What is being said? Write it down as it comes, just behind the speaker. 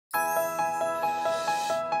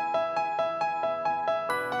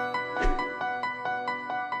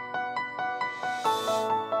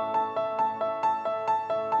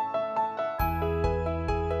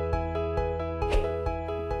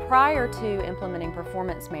Prior to implementing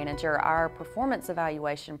Performance Manager, our performance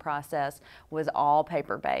evaluation process was all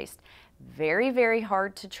paper-based. Very, very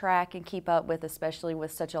hard to track and keep up with, especially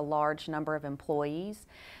with such a large number of employees.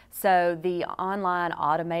 So the online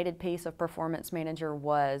automated piece of Performance Manager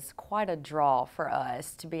was quite a draw for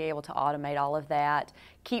us to be able to automate all of that,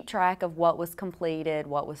 keep track of what was completed,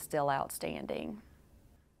 what was still outstanding.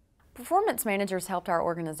 Performance Managers helped our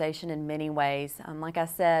organization in many ways. Like I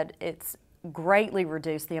said, it's greatly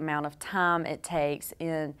reduced the amount of time it takes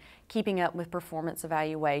in keeping up with performance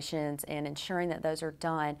evaluations and ensuring that those are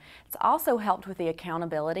done. It's also helped with the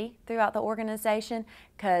accountability throughout the organization,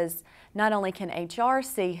 because not only can HR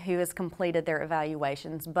see who has completed their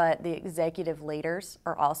evaluations, but the executive leaders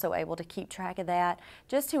are also able to keep track of that,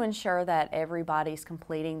 just to ensure that everybody's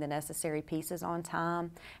completing the necessary pieces on time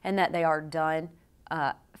and that they are done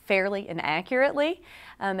fairly and accurately,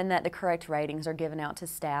 and that the correct ratings are given out to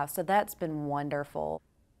staff. So that's been wonderful.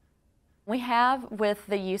 We have, with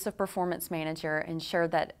the use of Performance Manager,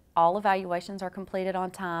 ensured that all evaluations are completed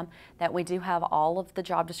on time, that we do have all of the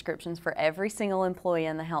job descriptions for every single employee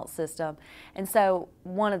in the health system. And so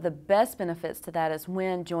one of the best benefits to that is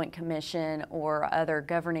when Joint Commission or other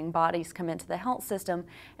governing bodies come into the health system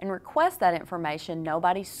and request that information,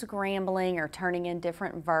 nobody's scrambling or turning in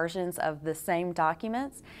different versions of the same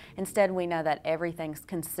documents. Instead, we know that everything's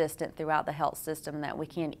consistent throughout the health system and that we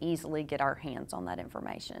can easily get our hands on that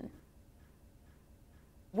information.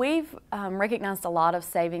 We've recognized a lot of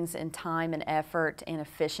savings in time and effort and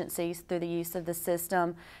efficiencies through the use of the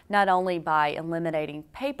system, not only by eliminating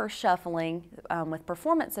paper shuffling with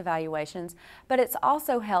performance evaluations, but it's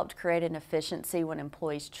also helped create an efficiency when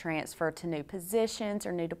employees transfer to new positions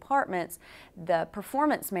or new departments. The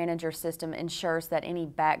Performance Manager system ensures that any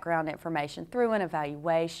background information through an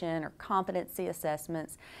evaluation or competency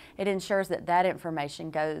assessments, it ensures that that information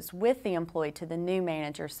goes with the employee to the new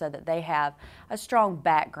manager so that they have a strong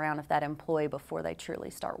background of that employee before they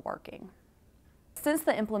truly start working. Since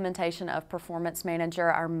the implementation of Performance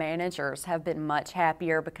Manager, our managers have been much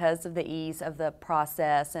happier because of the ease of the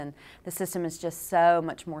process, and the system is just so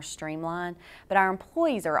much more streamlined. But our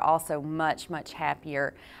employees are also much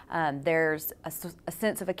happier. There's a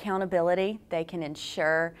sense of accountability. They can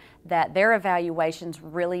ensure that their evaluations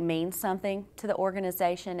really mean something to the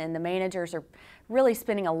organization, and the managers are really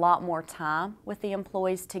spending a lot more time with the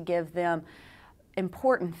employees to give them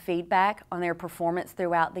important feedback on their performance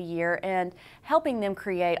throughout the year, and helping them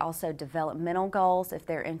create also developmental goals if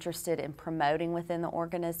they're interested in promoting within the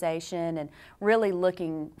organization, and really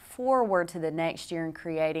looking forward to the next year and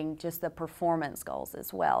creating just the performance goals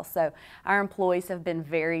as well. So our employees have been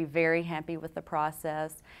very happy with the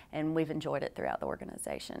process, and we've enjoyed it throughout the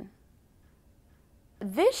organization.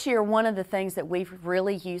 This year, one of the things that we've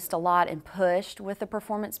really used a lot and pushed with the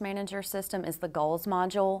Performance Manager system is the goals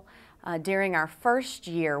module. During our first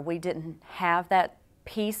year, we didn't have that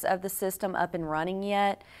piece of the system up and running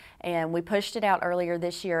yet, and we pushed it out earlier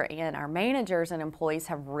this year, and our managers and employees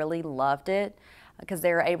have really loved it because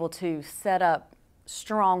they're able to set up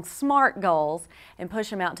strong, SMART goals and push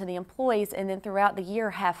them out to the employees, and then throughout the year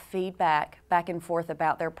have feedback back and forth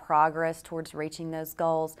about their progress towards reaching those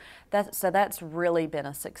goals. So that's really been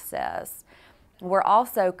a success. We're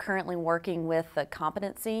also currently working with the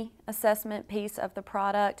competency assessment piece of the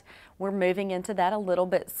product. We're moving into that a little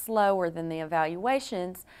bit slower than the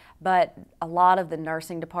evaluations, but a lot of the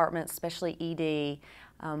nursing departments, especially ED,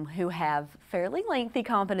 who have fairly lengthy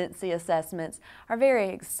competency assessments, are very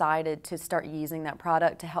excited to start using that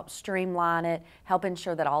product to help streamline it, help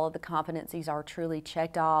ensure that all of the competencies are truly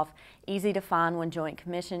checked off, easy to find when Joint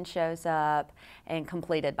Commission shows up, and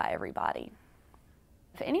completed by everybody.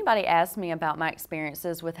 If anybody asks me about my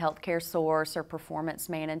experiences with Healthcare Source or Performance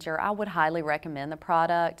Manager, I would highly recommend the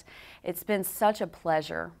product. It's been such a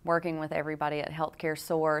pleasure working with everybody at Healthcare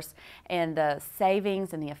Source, and the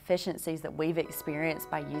savings and the efficiencies that we've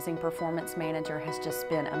experienced by using Performance Manager has just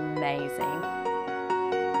been amazing.